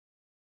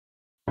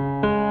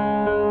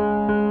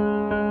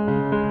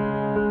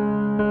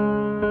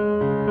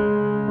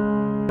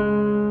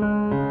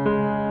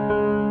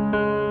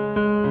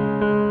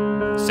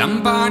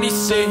Somebody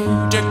said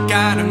you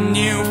got a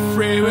new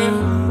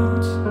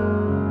friend.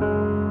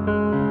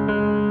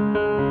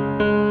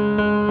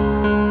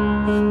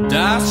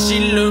 Does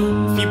she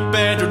love you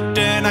better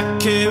than I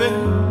can?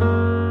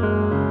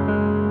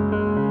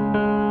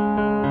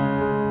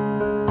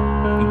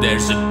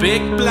 There's a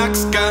big black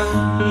sky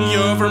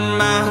over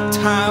my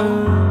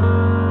town.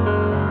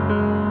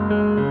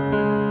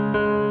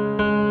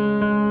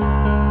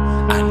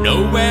 I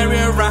know where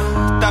you're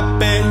at, I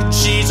bet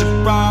she's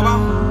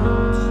around.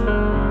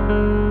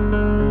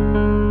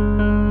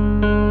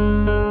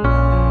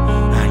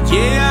 And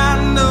yeah, I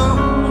know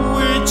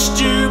it's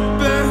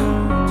stupid,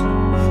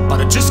 but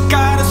I just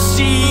gotta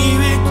see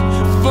it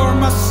for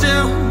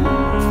myself.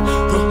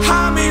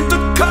 I'm in the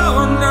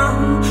corner,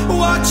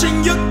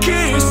 watching you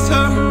kiss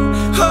her.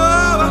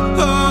 Oh,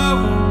 oh.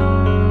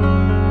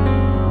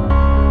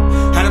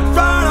 And I'm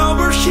right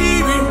over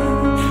here,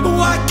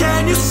 why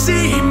can't you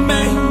see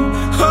me?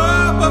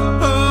 Oh, oh,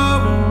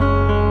 oh.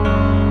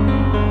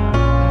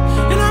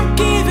 And I'm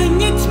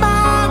giving it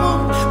my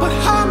all, but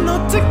I'm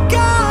not the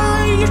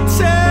guy you're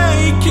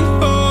taking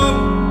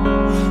home.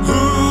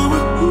 Ooh,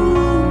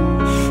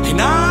 ooh. And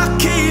I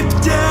keep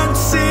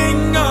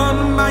dancing on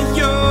my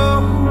own.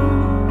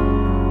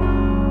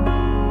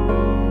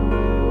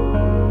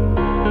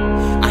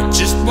 I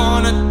just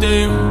wanna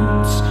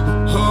dance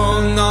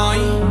all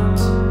night,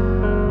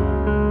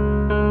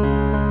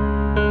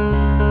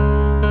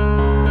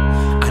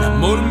 and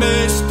I'm all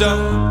messed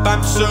up,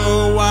 I'm so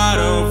out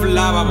of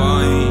love.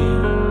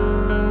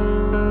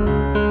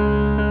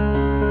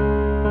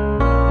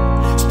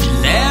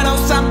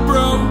 Stilettos and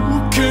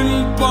broken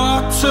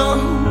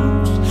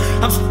bottles,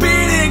 I'm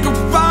spinning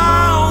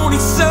around in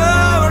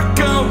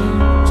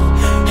circles,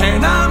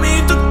 and I'm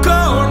in the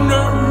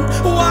corner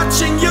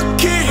watching you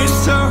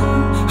kiss her.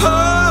 Oh,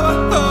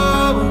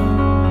 oh.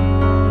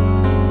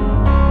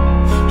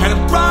 And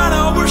I'm right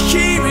over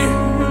here,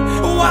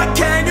 why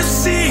can't you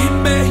see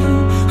me?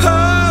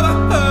 Oh,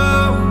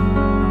 oh.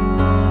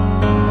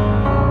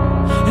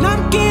 And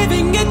I'm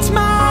giving it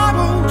my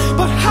all,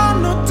 but I'm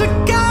not the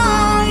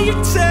guy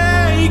you're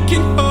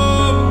taking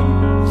home.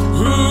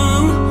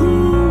 Ooh,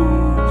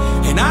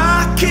 ooh. And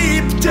I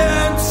keep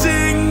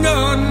dancing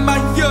on my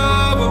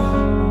own.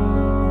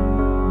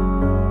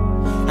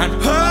 And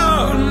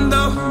oh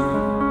no,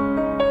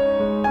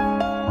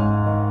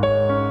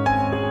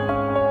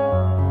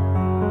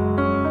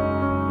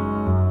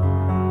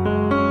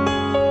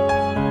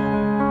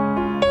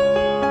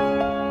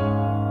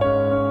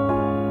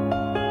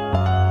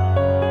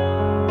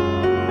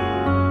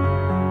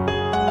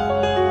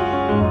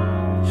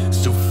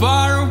 so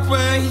far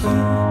away,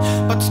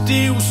 but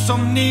still so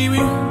near.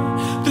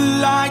 The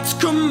lights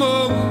come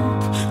up,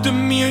 the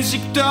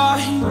music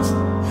dies,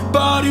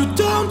 but you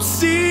don't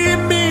see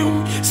me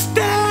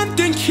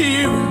standing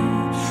here.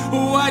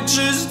 Oh, I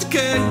just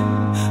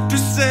came to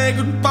say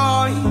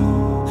goodbye.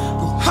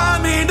 Oh,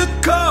 I'm in the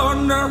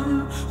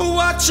corner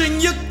watching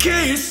you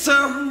kiss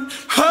her.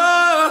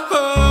 Oh,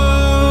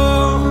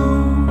 oh.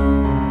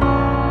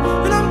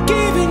 And I'm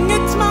giving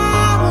it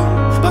my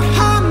all, but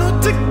I'm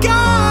not the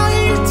guy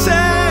you're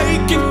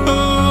taking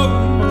home.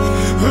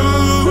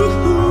 Ooh,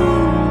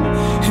 ooh.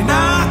 And I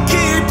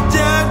keep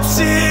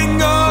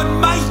dancing on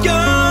my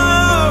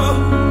own.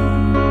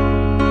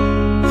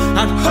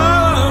 And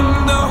oh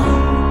no,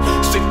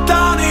 sit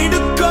down in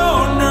the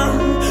corner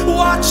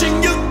watching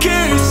you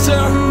kiss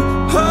her.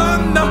 Oh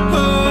no.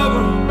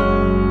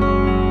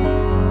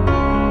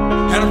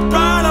 And I'm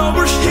right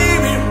over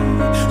here,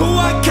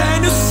 why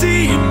can't you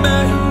see me?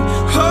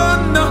 Oh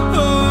no.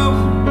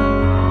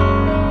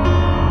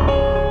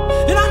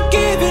 And I'm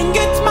giving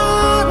it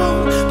my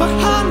all, but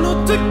I'm not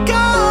the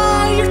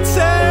guy you're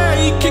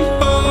taking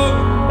home.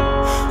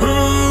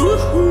 Ooh,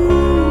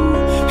 ooh.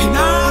 And I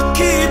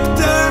keep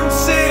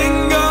dancing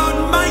on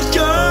my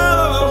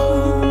own.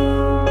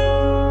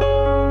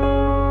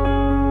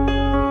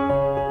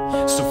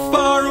 So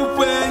far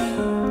away,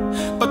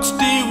 but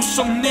still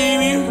so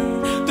near.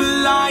 The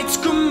lights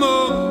come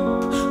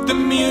up, the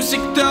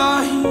music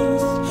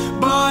dies,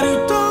 but you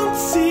don't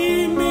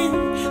see me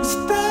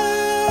standing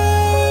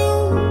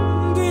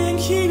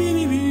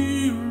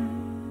here.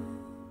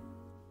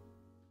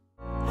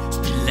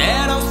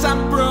 Stilettos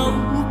and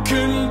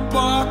broken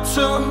bottles,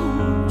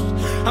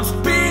 I'm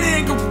spinning